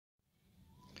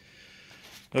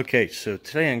Okay, so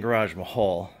today on Garage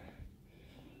Mahal,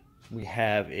 we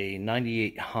have a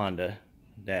 98 Honda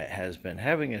that has been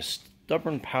having a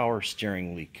stubborn power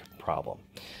steering leak problem.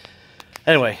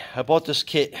 Anyway, I bought this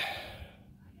kit,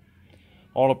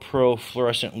 Auto Pro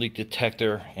fluorescent leak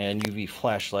detector and UV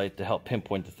flashlight to help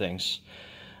pinpoint the things.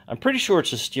 I'm pretty sure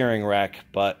it's a steering rack,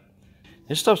 but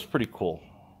this stuff's pretty cool.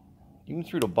 Even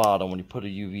through the bottom, when you put a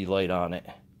UV light on it,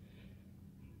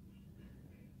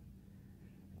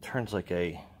 turns like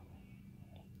the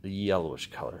yellowish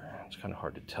color. It's kind of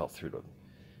hard to tell through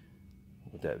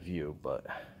with that view, but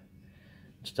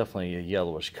it's definitely a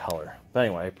yellowish color. But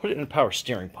anyway, I put it in a power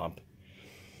steering pump,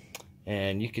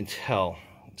 and you can tell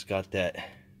it's got that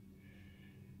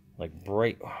like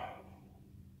bright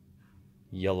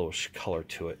yellowish color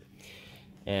to it.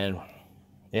 And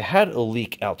it had a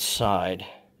leak outside,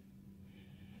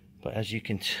 but as you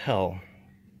can tell,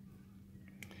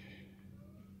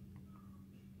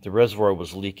 the reservoir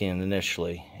was leaking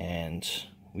initially, and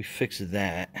we fixed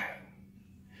that,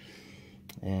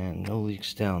 and no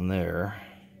leaks down there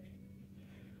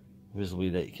visibly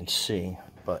that you can see.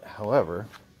 But however,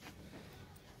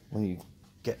 when you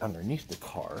get underneath the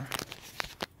car,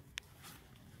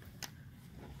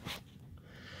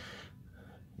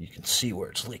 you can see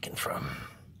where it's leaking from,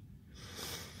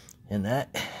 and that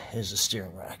is the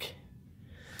steering rack.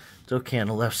 It's okay on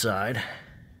the left side,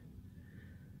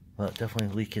 but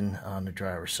definitely leaking on the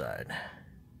driver's side.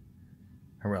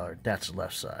 Or rather, that's the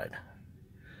left side.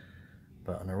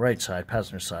 But on the right side,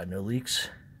 passenger side, no leaks.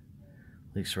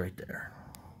 Leaks right there.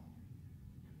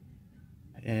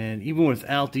 And even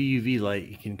without the UV light,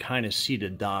 you can kind of see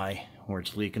the dye where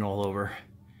it's leaking all over.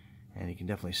 And you can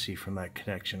definitely see from that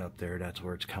connection up there, that's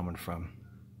where it's coming from.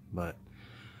 But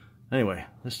anyway,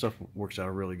 this stuff works out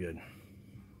really good.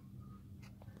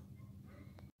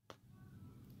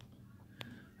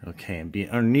 Okay, and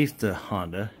underneath the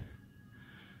Honda,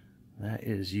 that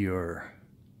is your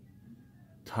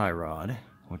tie rod,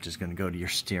 which is going to go to your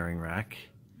steering rack.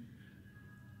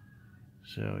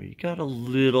 So you got a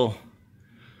little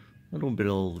bit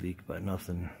of a leak, but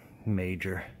nothing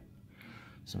major.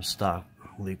 Some stock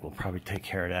leak will probably take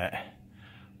care of that.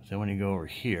 So when you go over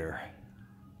here,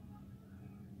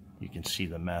 you can see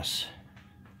the mess.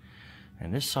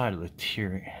 And this side of the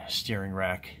steering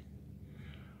rack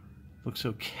looks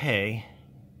okay,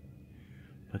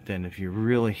 but then if you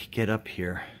really get up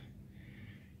here,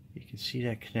 you can see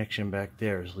that connection back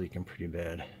there is leaking pretty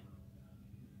bad.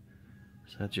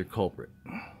 So that's your culprit.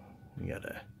 You got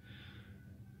a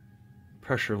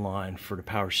pressure line for the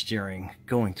power steering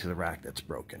going to the rack that's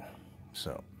broken.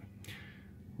 So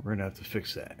we're gonna have to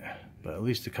fix that, but at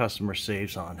least the customer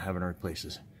saves on having to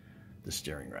replace the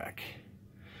steering rack.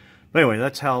 But anyway,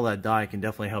 that's how that dye can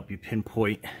definitely help you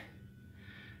pinpoint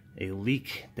a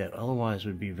leak that otherwise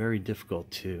would be very difficult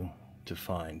to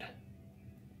find.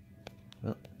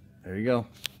 Well, there you go.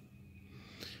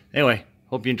 Anyway,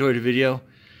 hope you enjoyed the video.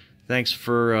 Thanks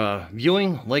for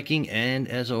viewing, liking, and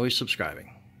as always,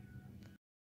 subscribing.